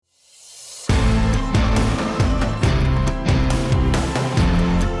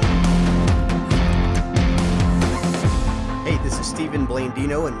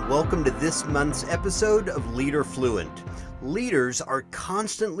Andino, and welcome to this month's episode of Leader Fluent. Leaders are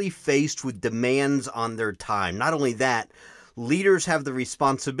constantly faced with demands on their time. Not only that, leaders have the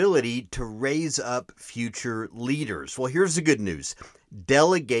responsibility to raise up future leaders. Well, here's the good news.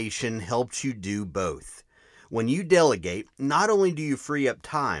 Delegation helps you do both. When you delegate, not only do you free up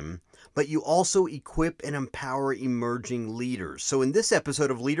time, but you also equip and empower emerging leaders. So in this episode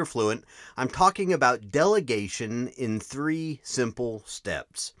of Leader Fluent, I'm talking about delegation in 3 simple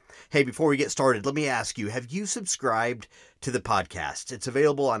steps. Hey, before we get started, let me ask you, have you subscribed to the podcast? It's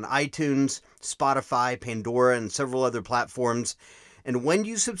available on iTunes, Spotify, Pandora, and several other platforms. And when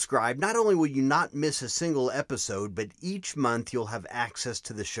you subscribe, not only will you not miss a single episode, but each month you'll have access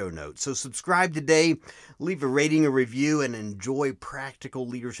to the show notes. So subscribe today, leave a rating, a review, and enjoy practical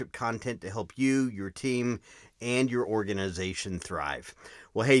leadership content to help you, your team, and your organization thrive.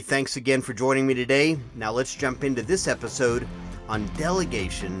 Well, hey, thanks again for joining me today. Now let's jump into this episode on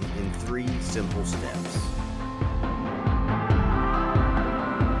delegation in 3 simple steps.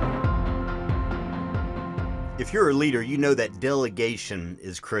 If you're a leader, you know that delegation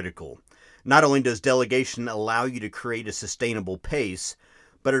is critical. Not only does delegation allow you to create a sustainable pace,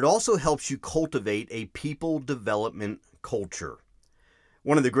 but it also helps you cultivate a people development culture.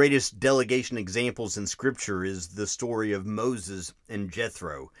 One of the greatest delegation examples in Scripture is the story of Moses and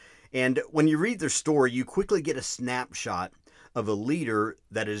Jethro. And when you read their story, you quickly get a snapshot of a leader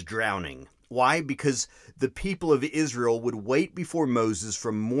that is drowning. Why? Because the people of Israel would wait before Moses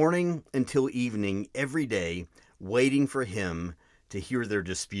from morning until evening every day, waiting for him to hear their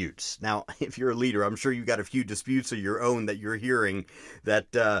disputes. Now, if you're a leader, I'm sure you've got a few disputes of your own that you're hearing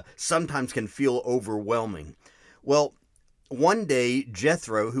that sometimes can feel overwhelming. Well, one day,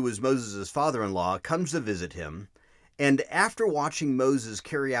 Jethro, who was Moses' father-in-law, comes to visit him, and after watching Moses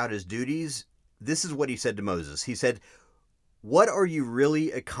carry out his duties, this is what he said to Moses. He said, "What are you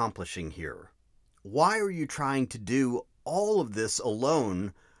really accomplishing here? Why are you trying to do all of this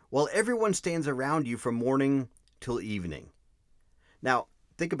alone while everyone stands around you from morning till evening?" Now,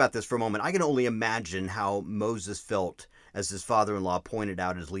 think about this for a moment. I can only imagine how Moses felt as his father-in-law pointed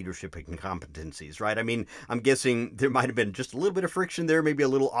out his leadership incompetencies, right? I mean, I'm guessing there might have been just a little bit of friction there, maybe a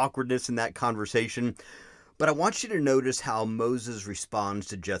little awkwardness in that conversation. But I want you to notice how Moses responds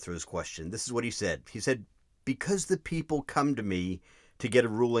to Jethro's question. This is what he said. He said, "Because the people come to me to get a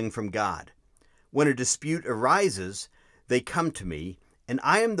ruling from God. When a dispute arises, they come to me, and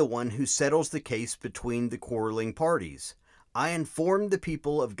I am the one who settles the case between the quarreling parties. I inform the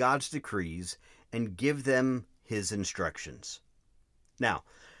people of God's decrees and give them his instructions." Now,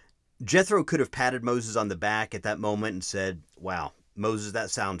 Jethro could have patted Moses on the back at that moment and said, "Wow, Moses,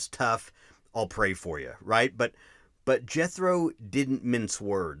 that sounds tough. I'll pray for you," right? But Jethro didn't mince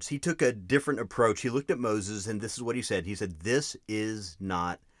words. He took a different approach. He looked at Moses, and this is what he said. He said, "This is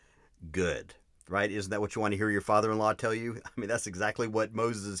not good." Right? Isn't that what you want to hear your father-in-law tell you? I mean, that's exactly what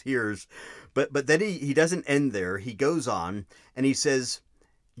Moses hears. But then he doesn't end there. He goes on, and he says,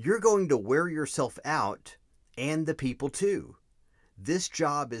 "You're going to wear yourself out, and the people too. This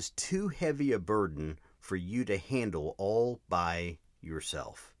job is too heavy a burden for you to handle all by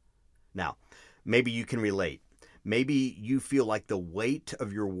yourself." Now, maybe you can relate. Maybe you feel like the weight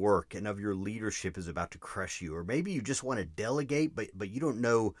of your work and of your leadership is about to crush you. Or maybe you just want to delegate, but you don't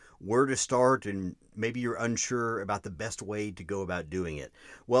know where to start, and maybe you're unsure about the best way to go about doing it.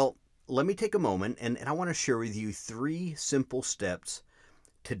 Well, let me take a moment, and I want to share with you 3 simple steps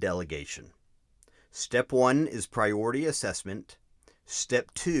to delegation. Step 1 is priority assessment.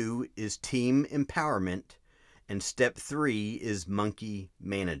 Step 2 is team empowerment. And step 3 is monkey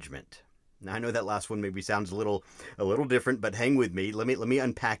management. Now, I know that last one maybe sounds a little different, but hang with me. Let me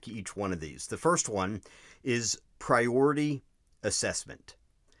unpack each one of these. The first one is priority assessment.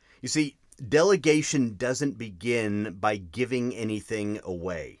 You see, delegation doesn't begin by giving anything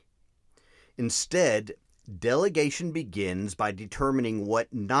away. Instead, delegation begins by determining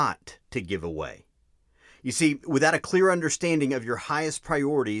what not to give away. You see, without a clear understanding of your highest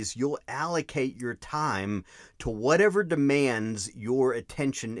priorities, you'll allocate your time to whatever demands your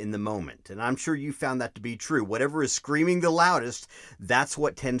attention in the moment. And I'm sure you found that to be true. Whatever is screaming the loudest, that's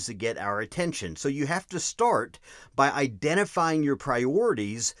what tends to get our attention. So you have to start by identifying your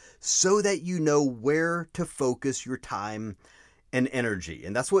priorities so that you know where to focus your time and energy.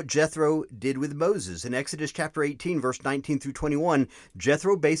 And that's what Jethro did with Moses. In Exodus chapter 18, verse 19 through 21,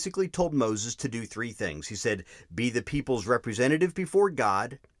 Jethro basically told Moses to do 3 things. He said, be the people's representative before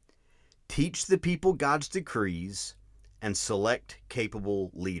God, teach the people God's decrees, and select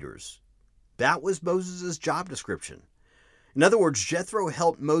capable leaders. That was Moses' job description. In other words, Jethro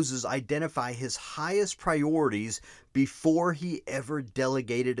helped Moses identify his highest priorities before he ever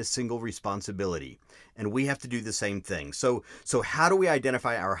delegated a single responsibility. And we have to do the same thing. So how do we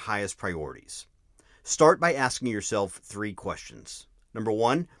identify our highest priorities? Start by asking yourself 3 questions. Number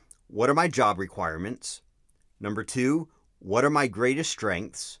 1, what are my job requirements? Number 2, what are my greatest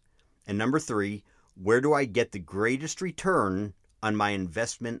strengths? And number 3, where do I get the greatest return on my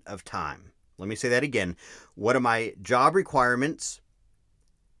investment of time? Let me say that again. What are my job requirements?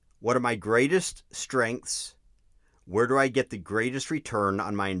 What are my greatest strengths? Where do I get the greatest return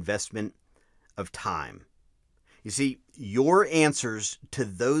on my investment of time? You see, your answers to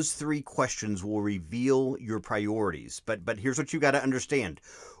those 3 questions will reveal your priorities. But here's what you got to understand.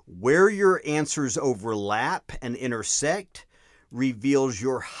 Where your answers overlap and intersect reveals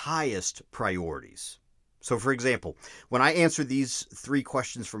your highest priorities. So for example, when I answer these 3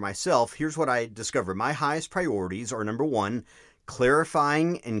 questions for myself, here's what I discovered. My highest priorities are number 1,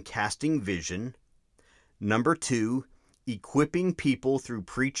 clarifying and casting vision. Number 2, equipping people through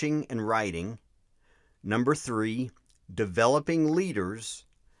preaching and writing. Number 3, developing leaders.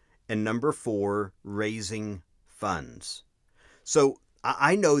 And number 4, raising funds. So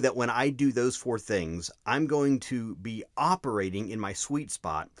I know that when I do those 4 things, I'm going to be operating in my sweet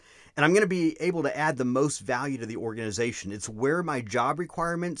spot, and I'm going to be able to add the most value to the organization. It's where my job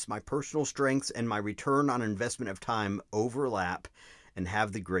requirements, my personal strengths, and my return on investment of time overlap and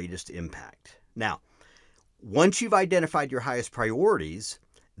have the greatest impact. Now, once you've identified your highest priorities,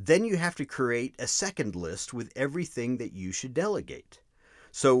 then you have to create a second list with everything that you should delegate.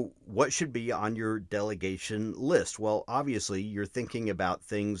 So what should be on your delegation list? Well, obviously, you're thinking about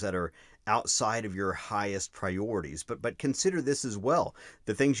things that are outside of your highest priorities, but consider this as well.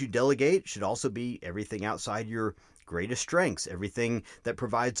 The things you delegate should also be everything outside your greatest strengths, everything that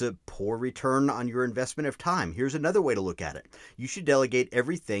provides a poor return on your investment of time. Here's another way to look at it. You should delegate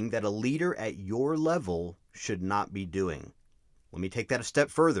everything that a leader at your level should not be doing. Let me take that a step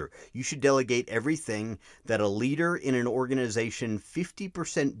further. You should delegate everything that a leader in an organization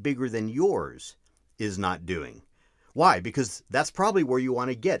 50% bigger than yours is not doing. Why? Because that's probably where you want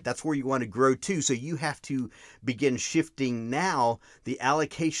to get. That's where you want to grow to. So you have to begin shifting now the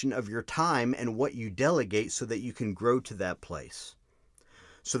allocation of your time and what you delegate so that you can grow to that place.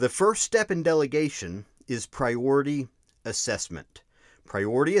 So the first step in delegation is priority assessment.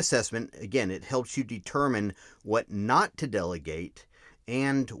 Priority assessment, again, it helps you determine what not to delegate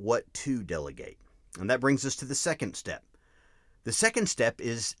and what to delegate. And that brings us to the second step. The second step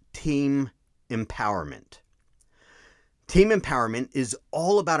is team empowerment. Team empowerment is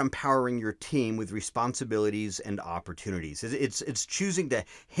all about empowering your team with responsibilities and opportunities. It's choosing to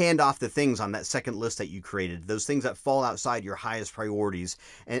hand off the things on that second list that you created, those things that fall outside your highest priorities,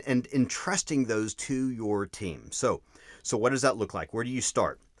 and entrusting those to your team. So what does that look like? Where do you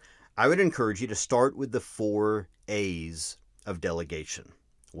start? I would encourage you to start with the 4 A's of delegation.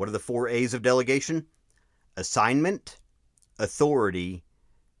 What are the 4 A's of delegation? Assignment, authority,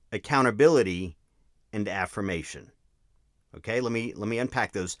 accountability, and affirmation. Okay, let me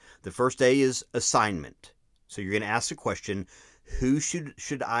unpack those. The first A is assignment. So you're going to ask the question, who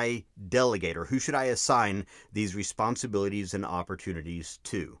should I delegate, or who should I assign these responsibilities and opportunities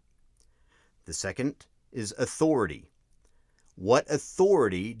to? The second is authority. What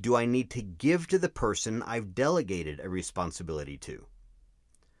authority do I need to give to the person I've delegated a responsibility to?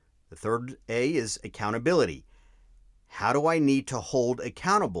 The third A is accountability. How do I need to hold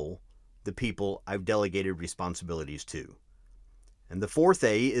accountable the people I've delegated responsibilities to? And the fourth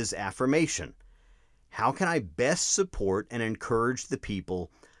A is affirmation. How can I best support and encourage the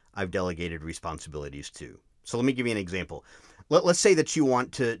people I've delegated responsibilities to? So let me give you an example. Let's say that you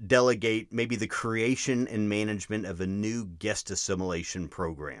want to delegate maybe the creation and management of a new guest assimilation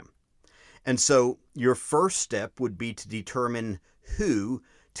program. And so your first step would be to determine who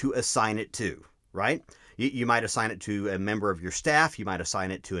to assign it to, right? You might assign it to a member of your staff. You might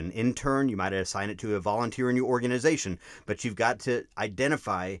assign it to an intern. You might assign it to a volunteer in your organization. But you've got to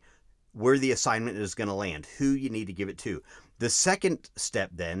identify where the assignment is going to land, who you need to give it to. The second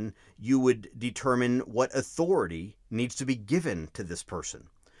step, then, you would determine what authority needs to be given to this person.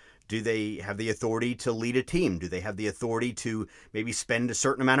 Do they have the authority to lead a team? Do they have the authority to maybe spend a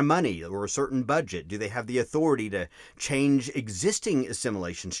certain amount of money or a certain budget? Do they have the authority to change existing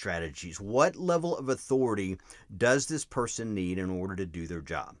assimilation strategies? What level of authority does this person need in order to do their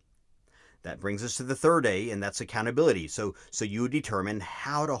job? That brings us to the third A, and that's accountability. So you determine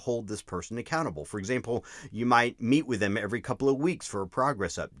how to hold this person accountable. For example, you might meet with them every couple of weeks for a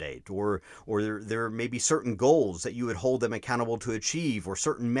progress update, or there may be certain goals that you would hold them accountable to achieve, or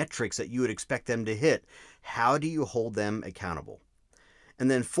certain metrics that you would expect them to hit. How do you hold them accountable? And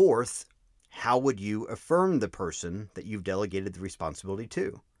then fourth, how would you affirm the person that you've delegated the responsibility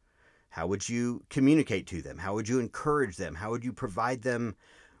to? How would you communicate to them? How would you encourage them? How would you provide them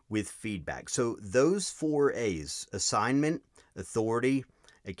with feedback? So those 4 A's, assignment, authority,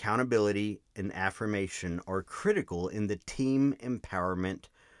 accountability, and affirmation, are critical in the team empowerment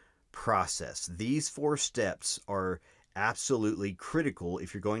process. These 4 steps are absolutely critical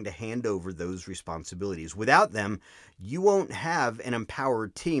if you're going to hand over those responsibilities. Without them, you won't have an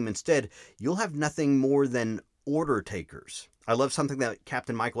empowered team. Instead, you'll have nothing more than order takers. I love something that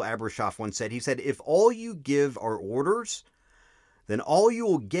Captain Michael Abrashoff once said. He said, "If all you give are orders, then all you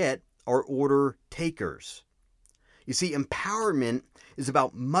will get are order takers." You see, empowerment is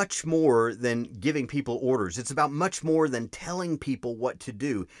about much more than giving people orders. It's about much more than telling people what to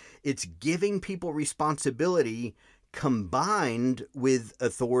do. It's giving people responsibility combined with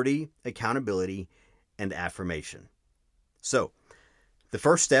authority, accountability, and affirmation. So, the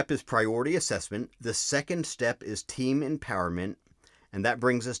first step is priority assessment. The second step is team empowerment. And that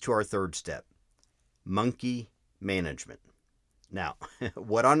brings us to our third step, monkey management. Now,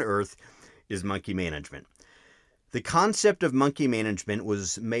 what on earth is monkey management? The concept of monkey management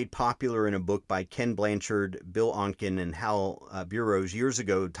was made popular in a book by Ken Blanchard, Bill Onken, and Hal Burrows years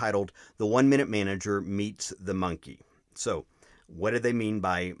ago titled The 1 Minute Manager Meets the Monkey. So, what do they mean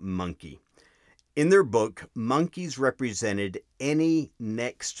by monkey? In their book, monkeys represented any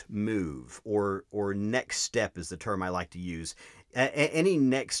next move, or next step is the term I like to use. Any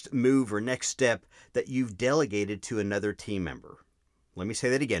next move or next step that you've delegated to another team member. Let me say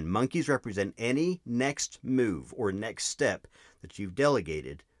that again. Monkeys represent any next move or next step that you've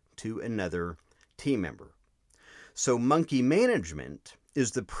delegated to another team member. So monkey management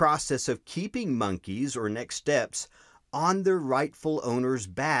is the process of keeping monkeys or next steps on their rightful owner's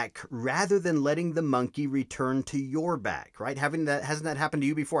back rather than letting the monkey return to your back, right? Hasn't that happened to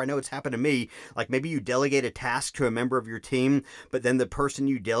you before? I know it's happened to me. Like maybe you delegate a task to a member of your team, but then the person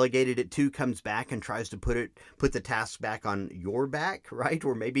you delegated it to comes back and tries to put the task back on your back, right?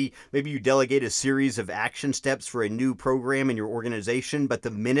 Or maybe you delegate a series of action steps for a new program in your organization, but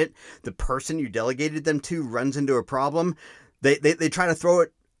the minute the person you delegated them to runs into a problem, they try to throw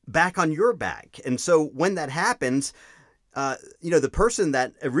it back on your back. And so when that happens, the person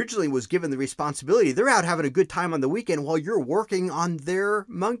that originally was given the responsibility, they're out having a good time on the weekend while you're working on their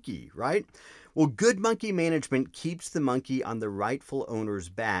monkey, right? Well, good monkey management keeps the monkey on the rightful owner's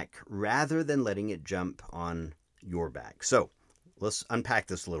back rather than letting it jump on your back. So let's unpack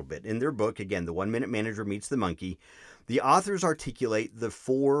this a little bit. In their book, again, The 1 Minute Manager Meets the Monkey, the authors articulate the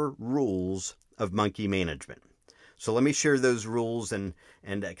 4 rules of monkey management. So let me share those rules and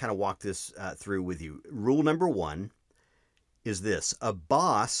kind of walk this through with you. Rule number 1 is this: a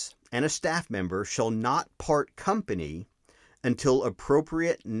boss and a staff member shall not part company until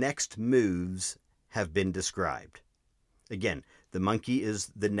appropriate next moves have been described. Again, the monkey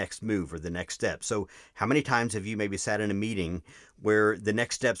is the next move or the next step. So how many times have you maybe sat in a meeting where the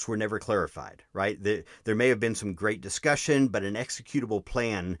next steps were never clarified, right? There may have been some great discussion, but an executable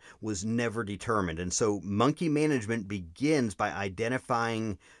plan was never determined. And so monkey management begins by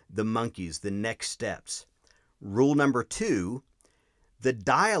identifying the monkeys, the next steps. Rule number 2, the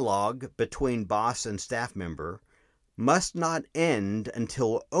dialogue between boss and staff member must not end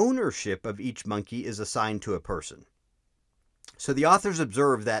until ownership of each monkey is assigned to a person. So the authors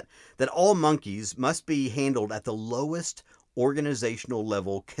observe that all monkeys must be handled at the lowest organizational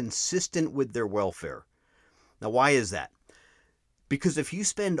level consistent with their welfare. Now, why is that? Because if you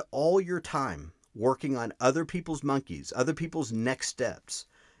spend all your time working on other people's monkeys, other people's next steps,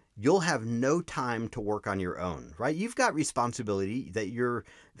 you'll have no time to work on your own, right? You've got responsibility that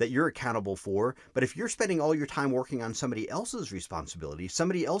you're accountable for, but if you're spending all your time working on somebody else's responsibility,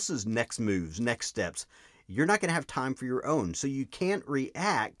 somebody else's next moves, next steps, you're not going to have time for your own. So you can't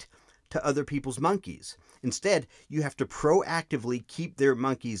react to other people's monkeys. Instead, you have to proactively keep their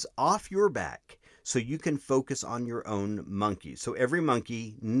monkeys off your back so you can focus on your own monkeys. So every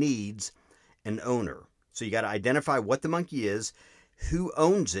monkey needs an owner. So you got to identify what the monkey is, who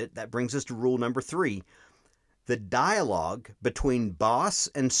owns it. That brings us to rule number 3. The dialogue between boss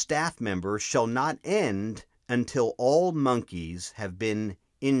and staff members shall not end until all monkeys have been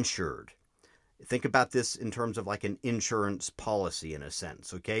insured. Think about this in terms of like an insurance policy in a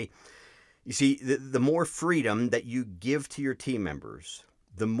sense, okay? You see, the more freedom that you give to your team members,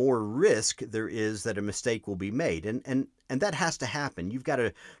 the more risk there is that a mistake will be made. And that has to happen. You've got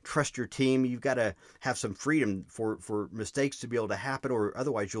to trust your team. You've got to have some freedom for mistakes to be able to happen, or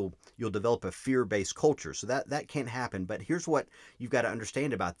otherwise you'll develop a fear-based culture. So that can't happen. But here's what you've got to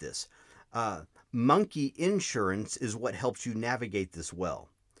understand about this. Monkey insurance is what helps you navigate this well.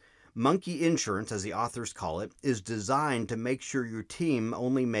 Monkey insurance, as the authors call it, is designed to make sure your team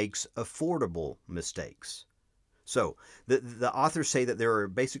only makes affordable mistakes. So the authors say that there are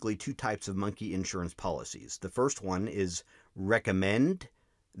basically two types of monkey insurance policies. The first one is recommend,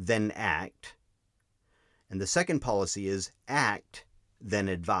 then act. And the second policy is act, then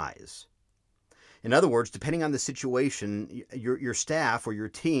advise. In other words, depending on the situation, your staff or your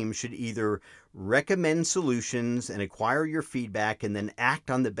team should either recommend solutions and acquire your feedback and then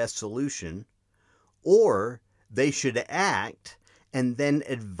act on the best solution, or they should act and then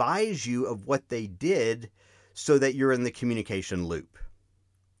advise you of what they did so that you're in the communication loop.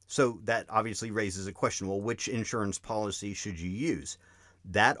 So that obviously raises a question. Well, which insurance policy should you use?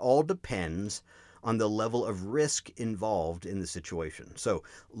 That all depends on the level of risk involved in the situation. So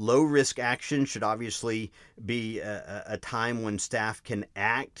low risk action should obviously be a time when staff can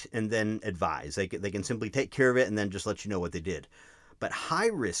act and then advise. They can simply take care of it and then just let you know what they did. But high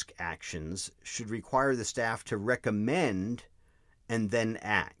risk actions should require the staff to recommend and then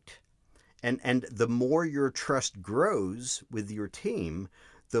act. And the more your trust grows with your team,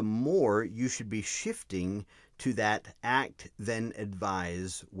 the more you should be shifting to that act, then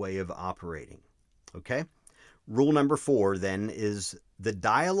advise way of operating. Okay? Rule number 4 then is the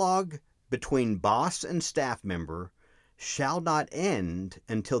dialogue between boss and staff member shall not end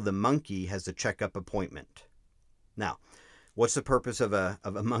until the monkey has a checkup appointment. Now, what's the purpose of a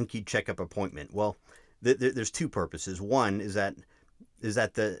monkey checkup appointment? Well, there's two purposes. One is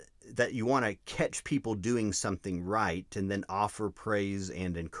that you want to catch people doing something right and then offer praise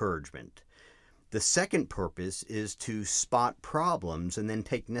and encouragement. The second purpose is to spot problems and then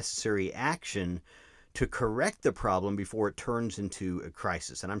take necessary action to correct the problem before it turns into a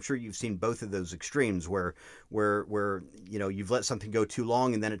crisis. And I'm sure you've seen both of those extremes where you've let something go too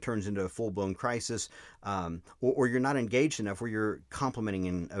long and then it turns into a full-blown crisis, or you're not engaged enough where you're complimenting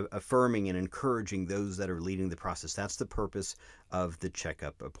and affirming and encouraging those that are leading the process. That's the purpose of the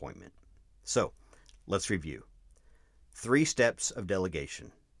checkup appointment. So let's review. 3 steps of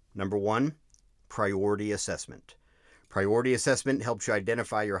delegation. Number 1, priority assessment. Priority assessment helps you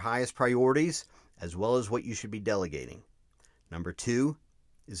identify your highest priorities as well as what you should be delegating. Number 2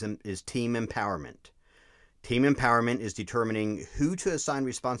 is team empowerment. Team empowerment is determining who to assign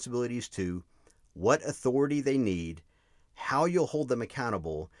responsibilities to, what authority they need, how you'll hold them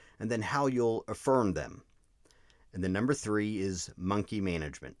accountable, and then how you'll affirm them. And then number 3 is monkey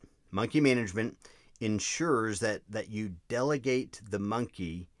management. Monkey management ensures that you delegate the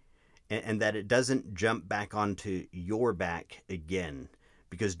monkey and that it doesn't jump back onto your back again.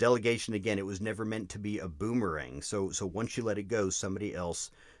 Because delegation, again, it was never meant to be a boomerang. So once you let it go, somebody else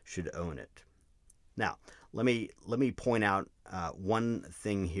should own it. Now, let me point out one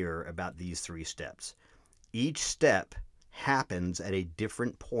thing here about these 3 steps. Each step happens at a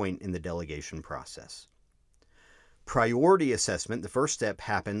different point in the delegation process. Priority assessment, the first step,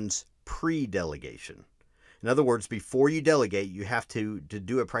 happens pre-delegation. In other words, before you delegate, you have to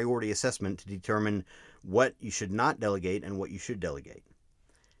do a priority assessment to determine what you should not delegate and what you should delegate.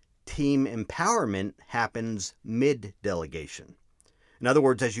 Team empowerment happens mid-delegation. In other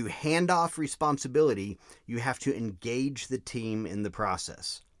words, as you hand off responsibility, you have to engage the team in the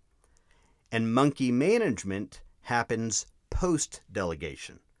process. And monkey management happens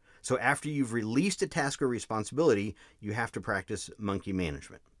post-delegation. So after you've released a task or responsibility, you have to practice monkey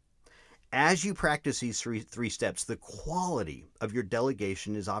management. As you practice these three steps, the quality of your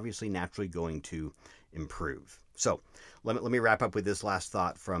delegation is obviously naturally going to improve. So let me wrap up with this last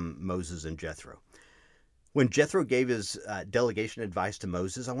thought from Moses and Jethro. When Jethro gave his delegation advice to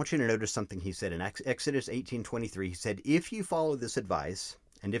Moses, I want you to notice something he said in Exodus 18:23. He said, "If you follow this advice,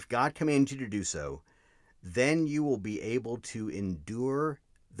 and if God commands you to do so, then you will be able to endure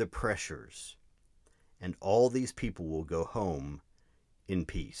the pressures, and all these people will go home in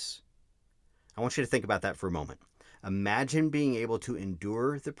peace." I want you to think about that for a moment. Imagine being able to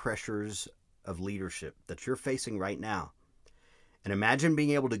endure the pressures of leadership that you're facing right now. And imagine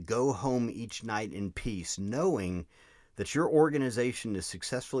being able to go home each night in peace, knowing that your organization is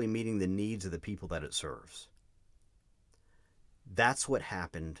successfully meeting the needs of the people that it serves. That's what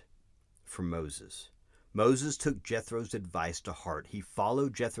happened for Moses. Moses took Jethro's advice to heart. He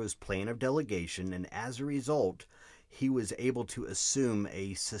followed Jethro's plan of delegation, and as a result, he was able to assume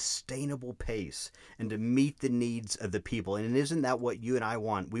a sustainable pace and to meet the needs of the people. And isn't that what you and I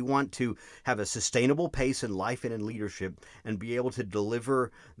want? We want to have a sustainable pace in life and in leadership and be able to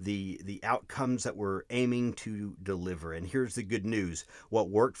deliver the outcomes that we're aiming to deliver. And here's the good news. What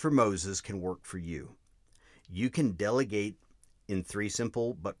worked for Moses can work for you. You can delegate in 3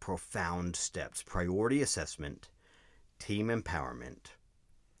 simple but profound steps: priority assessment, team empowerment,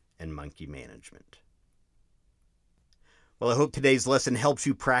 and monkey management. Well, I hope today's lesson helps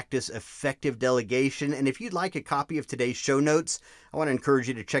you practice effective delegation. And if you'd like a copy of today's show notes, I want to encourage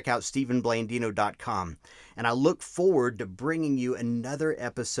you to check out StephenBlandino.com. And I look forward to bringing you another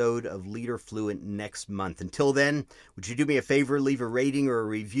episode of Leader Fluent next month. Until then, would you do me a favor, leave a rating or a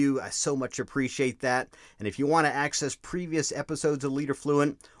review? I so much appreciate that. And if you want to access previous episodes of Leader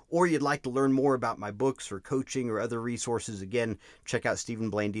Fluent, or you'd like to learn more about my books or coaching or other resources, again, check out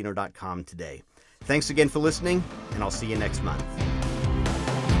StephenBlandino.com today. Thanks again for listening, and I'll see you next month.